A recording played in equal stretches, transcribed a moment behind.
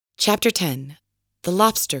Chapter 10. The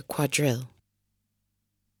Lobster Quadrille.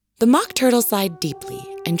 The Mock Turtle sighed deeply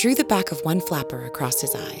and drew the back of one flapper across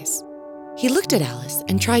his eyes. He looked at Alice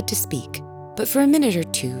and tried to speak, but for a minute or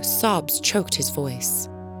two, sobs choked his voice.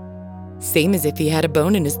 "Same as if he had a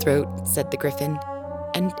bone in his throat," said the Gryphon,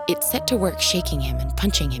 and it set to work shaking him and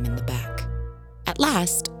punching him in the back. At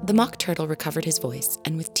last, the Mock Turtle recovered his voice,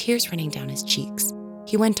 and with tears running down his cheeks,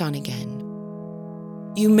 he went on again.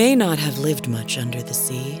 "You may not have lived much under the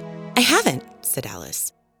sea." "I haven't," said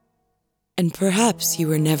Alice. "And perhaps you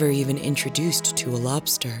were never even introduced to a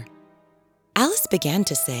lobster." Alice began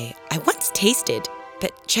to say, "I once tasted,"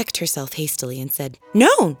 but checked herself hastily and said,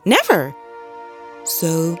 "No, never."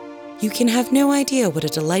 "So, you can have no idea what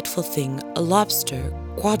a delightful thing a lobster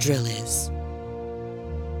quadrille is."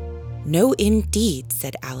 "No, indeed,"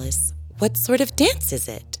 said Alice. "What sort of dance is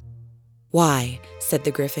it?" "Why," said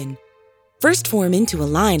the Gryphon, "first form into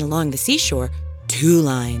a line along the seashore." "2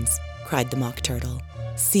 lines," cried the Mock Turtle.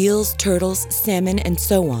 "Seals, turtles, salmon, and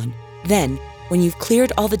so on. Then, when you've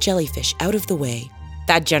cleared all the jellyfish out of the way—"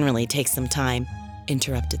 "That generally takes some time,"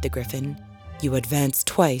 interrupted the Gryphon. "You advance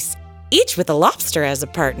twice." "Each with a lobster as a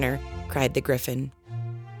partner," cried the Gryphon.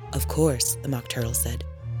 "Of course," the Mock Turtle said.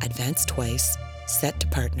 "Advance twice, set to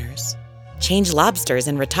partners." "Change lobsters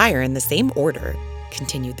and retire in the same order,"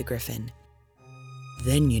 continued the Gryphon.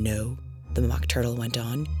 "Then, you know," the Mock Turtle went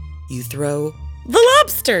on, "you throw—" "The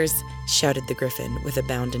lobsters!" shouted the Gryphon with a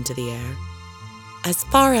bound into the air. "As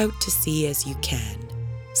far out to sea as you can."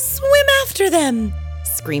 "Swim after them!"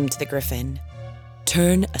 screamed the Gryphon.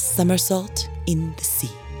 "Turn a somersault in the sea,"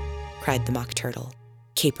 cried the Mock Turtle,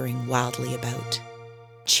 capering wildly about.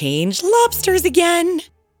 "Change lobsters again!"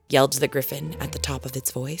 yelled the Gryphon at the top of its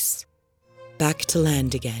voice. "Back to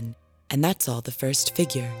land again, and that's all the first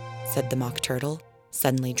figure," said the Mock Turtle,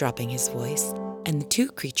 suddenly dropping his voice, and the 2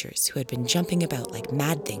 creatures who had been jumping about like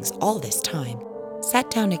mad things all this time sat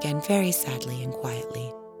down again very sadly and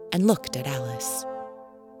quietly and looked at Alice.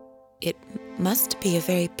 "It must be a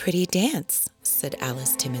very pretty dance," said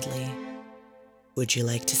Alice timidly. "Would you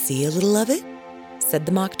like to see a little of it?" said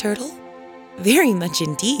the Mock Turtle. "Very much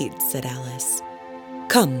indeed," said Alice.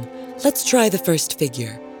 "Come, let's try the first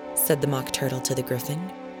figure," said the Mock Turtle to the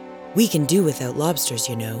Gryphon. "We can do without lobsters,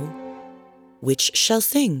 you know. Which shall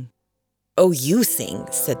sing?" "Oh, you sing,"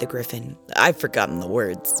 said the Gryphon. "I've forgotten the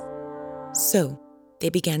words." So they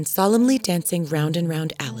began solemnly dancing round and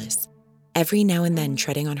round Alice, every now and then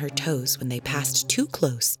treading on her toes when they passed too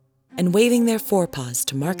close, and waving their forepaws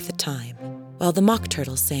to mark the time, while the Mock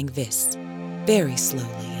Turtle sang this, very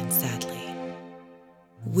slowly and sadly.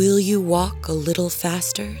 "Will you walk a little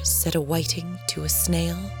faster?" said a whiting to a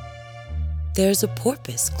snail. "There's a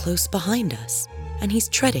porpoise close behind us, and he's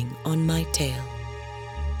treading on my tail.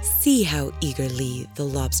 See how eagerly the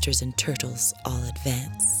lobsters and turtles all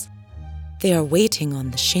advance. They are waiting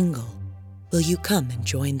on the shingle. Will you come and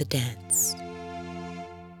join the dance?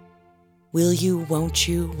 Will you, won't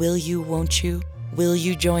you, will you, won't you, will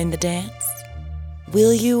you join the dance?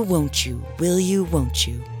 Will you, won't you, will you, won't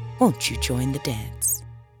you join the dance?"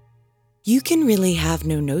 You can really have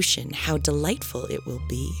no notion how delightful it will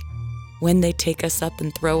be when they take us up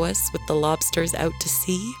and throw us with the lobsters out to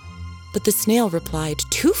sea. But the snail replied,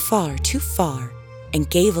 too far, and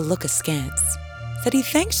gave a look askance, that he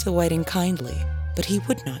thanked the whiting kindly, but he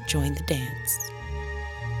would not join the dance.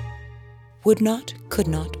 Would not, could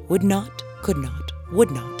not, would not, could not,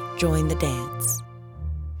 would not join the dance.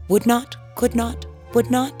 Would not, could not,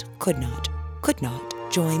 would not, could not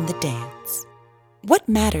join the dance. "What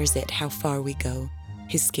matters it how far we go?"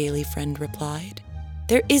 his scaly friend replied.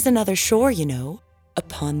 "There is another shore, you know,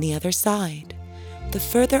 upon the other side. The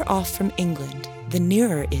further off from England, the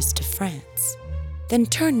nearer is to France. Then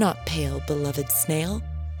turn not pale, beloved snail,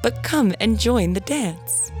 but come and join the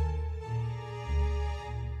dance.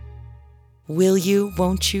 Will you,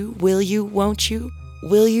 won't you, will you, won't you,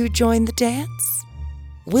 will you join the dance?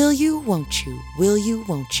 Will you, won't you, will you,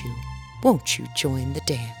 won't you join the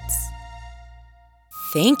dance?"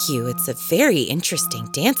 "Thank you, it's a very interesting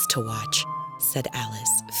dance to watch," said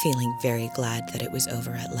Alice, feeling very glad that it was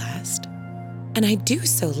over at last. "And I do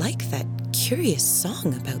so like that curious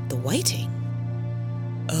song about the whiting."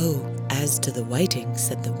 "Oh, as to the whiting,"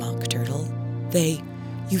 said the Mock Turtle,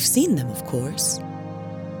 you've seen them, of course."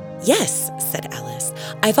 "Yes," said Alice,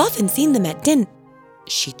 "I've often seen them at din—"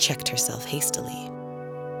 She checked herself hastily.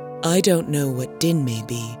 "I don't know what din may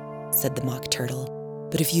be," said the Mock Turtle,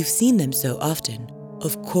 "but if you've seen them so often,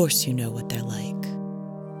 of course you know what they're like."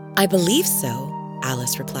 "I believe so,"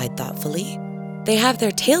 Alice replied thoughtfully. "They have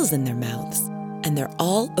their tails in their mouths, and they're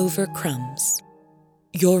all over crumbs."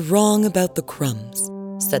 "You're wrong about the crumbs,"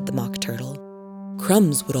 said the Mock Turtle.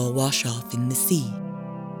 crumbs would all wash off in the sea.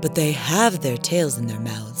 But they have their tails in their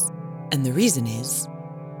mouths, and the reason is..."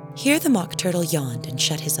 Here the Mock Turtle yawned and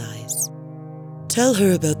shut his eyes. "Tell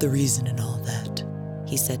her about the reason and all that,"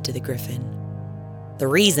 he said to the Griffin. "The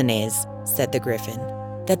reason is," said the Griffin,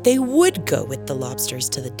 "that they would go with the lobsters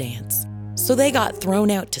to the dance. So they got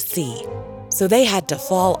thrown out to sea. So they had to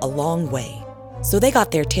fall a long way. So they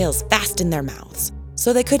got their tails fast in their mouths.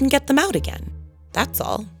 So they couldn't get them out again. That's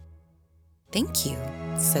all." "Thank you,"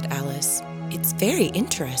 said Alice. "It's very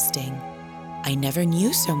interesting. I never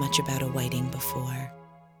knew so much about a whiting before."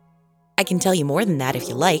 "I can tell you more than that if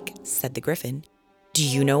you like," said the Griffin. "Do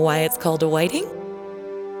you know why it's called a whiting?"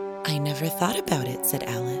 "I never thought about it," said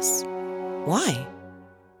Alice. "Why?"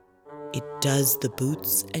 "It does the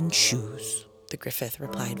boots and shoes," the Griffin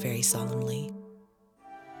replied very solemnly.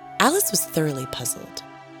 Alice was thoroughly puzzled.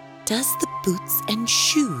 "Does the boots and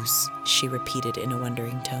shoes," she repeated in a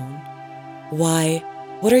wondering tone. "Why,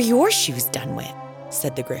 what are your shoes done with?"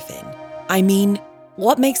 said the Griffin. "I mean,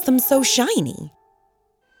 what makes them so shiny?"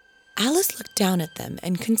 Alice looked down at them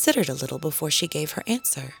and considered a little before she gave her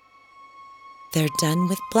answer. "They're done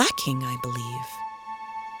with blacking, I believe."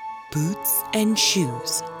 "Boots and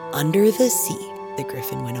shoes under the sea," the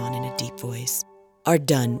Griffin went on in a deep voice, "are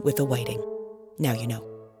done with a whiting. Now you know."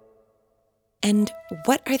 "And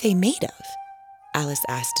what are they made of?" Alice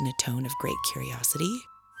asked in a tone of great curiosity.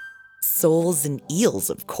 "Soles and eels,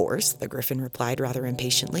 of course," the Griffin replied rather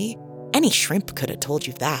impatiently. "Any shrimp could have told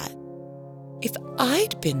you that." "If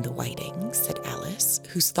I'd been the whiting," said Alice,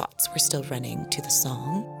 whose thoughts were still running to the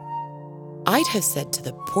song, "I'd have said to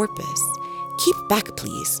the porpoise, 'Keep back,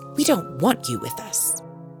 please. We don't want you with us.'"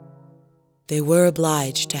 "They were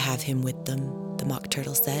obliged to have him with them," the Mock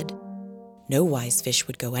Turtle said. "No wise fish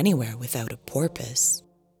would go anywhere without a porpoise."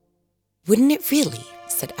 "Wouldn't it really?"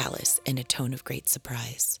 said Alice in a tone of great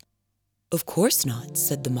surprise. "Of course not,"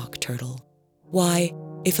 said the Mock Turtle. "Why,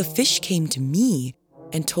 if a fish came to me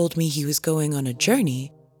and told me he was going on a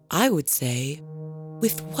journey, I would say,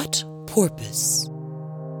 'With what purpose?'"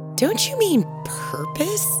 "Don't you mean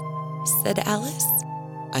purpose?" said Alice.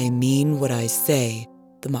 "I mean what I say,"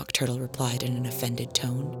 the Mock Turtle replied in an offended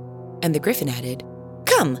tone. And the Griffin added,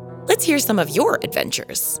 "Come, let's hear some of your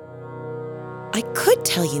adventures." "I could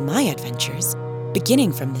tell you my adventures,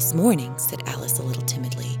 beginning from this morning," said Alice a little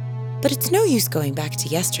timidly. "But it's no use going back to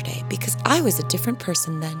yesterday because I was a different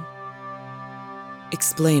person then."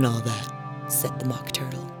 "Explain all that," said the Mock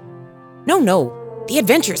Turtle. No, the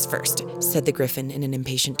adventures first," said the Griffin in an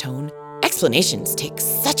impatient tone. "Explanations take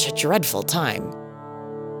such a dreadful time."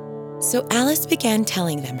 So Alice began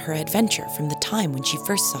telling them her adventure from the time when she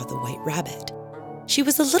first saw the White Rabbit. She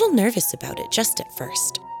was a little nervous about it just at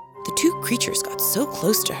first. The two creatures got so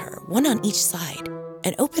close to her, one on each side,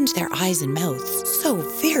 and opened their eyes and mouths so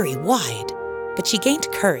very wide. But she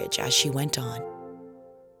gained courage as she went on.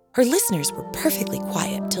 Her listeners were perfectly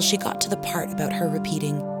quiet till she got to the part about her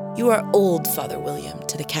repeating, "You are old, Father William,"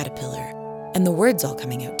 to the caterpillar, and the words all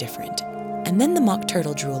coming out different. And then the Mock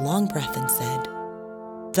Turtle drew a long breath and said,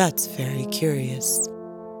 "That's very curious."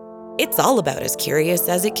 "It's all about as curious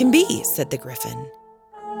as it can be," said the Griffin.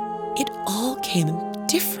 "It all came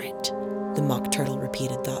different," the Mock Turtle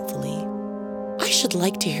repeated thoughtfully. "I should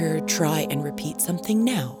like to hear her try and repeat something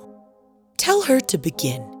now. Tell her to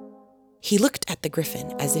begin." He looked at the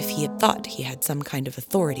Griffin as if he had thought he had some kind of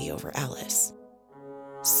authority over Alice.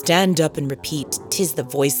 "Stand up and repeat, 'Tis the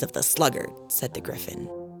voice of the sluggard," said the Griffin.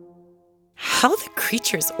 How the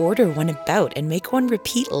creatures order one about and make one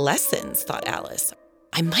repeat lessons, thought Alice.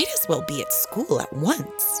 I might as well be at school at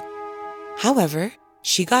once. However,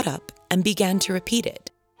 she got up and began to repeat it,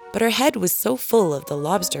 but her head was so full of the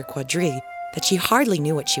lobster quadrille that she hardly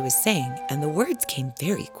knew what she was saying, and the words came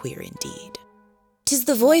very queer indeed. "'Tis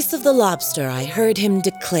the voice of the lobster, I heard him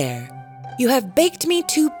declare, you have baked me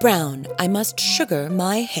too brown, I must sugar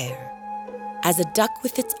my hair. As a duck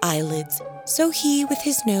with its eyelids, so he with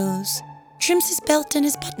his nose trims his belt and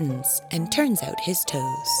his buttons and turns out his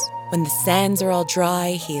toes. When the sands are all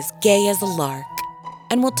dry, he is gay as a lark,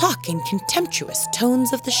 and will talk in contemptuous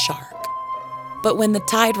tones of the shark. But when the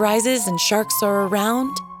tide rises and sharks are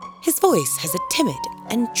around, his voice has a timid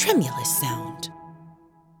and tremulous sound."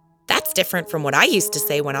 "That's different from what I used to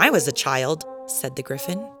say when I was a child," said the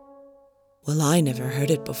Griffin. "Well, I never heard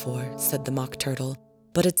it before," said the Mock Turtle,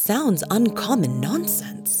 "but it sounds uncommon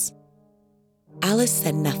nonsense." Alice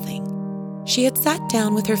said nothing. She had sat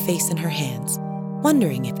down with her face in her hands,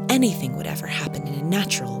 wondering if anything would ever happen in a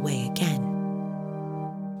natural way again.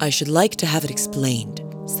 "I should like to have it explained,"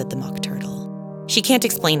 said the Mock Turtle. "She can't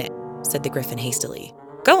explain it," said the Griffin hastily.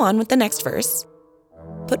 "Go on with the next verse."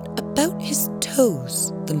 "But about his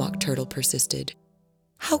toes," the Mock Turtle persisted.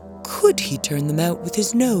 How could he turn them out with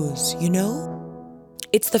his nose, you know?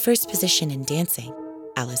 It's the first position in dancing,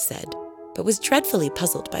 Alice said, but was dreadfully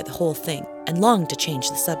puzzled by the whole thing and longed to change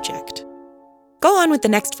the subject. Go on with the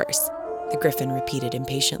next verse, the Gryphon repeated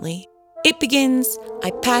impatiently. It begins,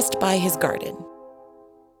 I passed by his garden.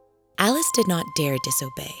 Alice did not dare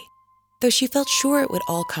disobey, though she felt sure it would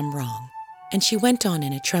all come wrong, and she went on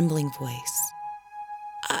in a trembling voice.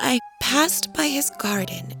 I passed by his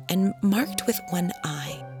garden and marked with one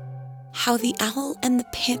eye how the owl and the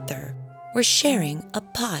panther were sharing a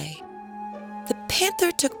pie. The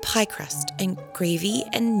panther took pie crust and gravy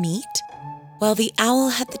and meat, while the owl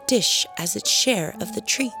had the dish as its share of the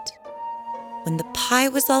treat. When the pie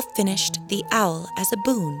was all finished, the owl, as a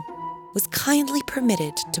boon, was kindly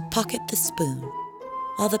permitted to pocket the spoon,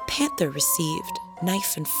 while the panther received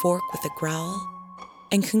knife and fork with a growl,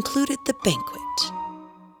 and concluded the banquet.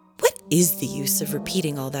 What is the use of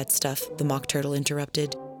repeating all that stuff, the Mock Turtle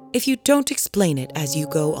interrupted, if you don't explain it as you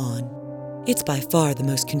go on? It's by far the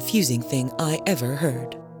most confusing thing I ever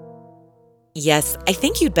heard. Yes, I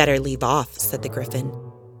think you'd better leave off, said the Gryphon,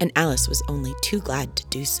 and Alice was only too glad to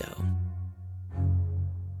do so.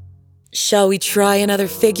 Shall we try another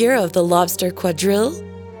figure of the Lobster Quadrille?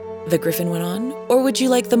 The Gryphon went on, or would you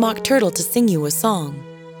like the Mock Turtle to sing you a song?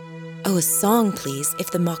 Oh, a song, please,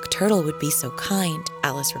 if the Mock Turtle would be so kind,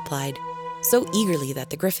 Alice replied, so eagerly that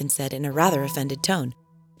the Gryphon said in a rather offended tone,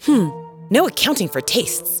 No accounting for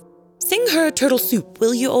tastes. Sing her a turtle soup,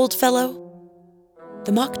 will you, old fellow?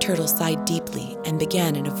 The Mock Turtle sighed deeply and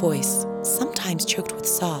began in a voice, sometimes choked with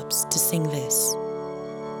sobs, to sing this.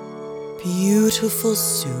 Beautiful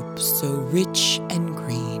soup, so rich and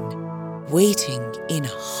green, waiting in a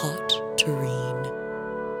hot tureen.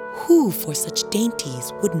 Who for such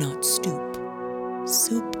dainties would not stoop?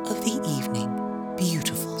 Soup of the evening,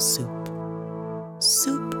 beautiful soup.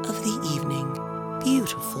 Soup of the evening,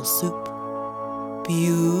 beautiful soup.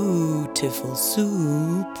 Beautiful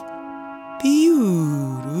soup.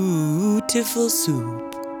 Beautiful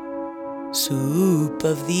soup. Soup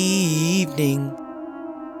of the evening.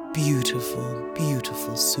 Beautiful,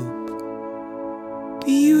 beautiful soup.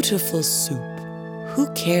 Beautiful soup. Who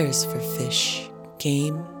cares for fish,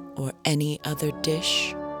 game, or any other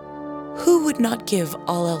dish? Who would not give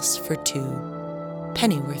all else for two?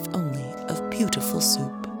 Pennyworth only of beautiful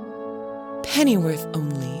soup. Pennyworth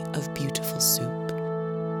only of beautiful soup.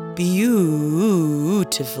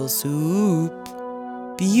 Beautiful soup.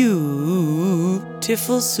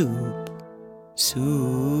 Beautiful soup.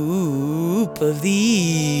 Soup of the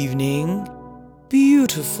evening.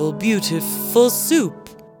 Beautiful, beautiful soup.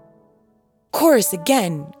 Chorus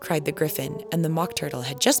again, cried the Gryphon, and the Mock Turtle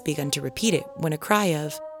had just begun to repeat it when a cry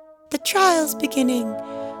of, The trial's beginning,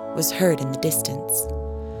 was heard in the distance.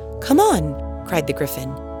 Come on, cried the Gryphon,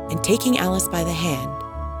 and taking Alice by the hand,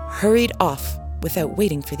 hurried off without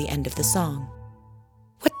waiting for the end of the song.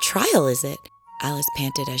 What trial is it? Alice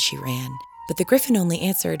panted as she ran, but the Gryphon only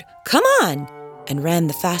answered, Come on, and ran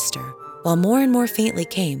the faster, while more and more faintly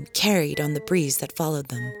came, carried on the breeze that followed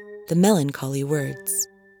them, the melancholy words.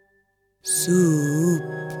 Soup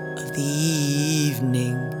of the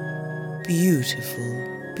evening,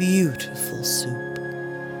 beautiful, beautiful soup.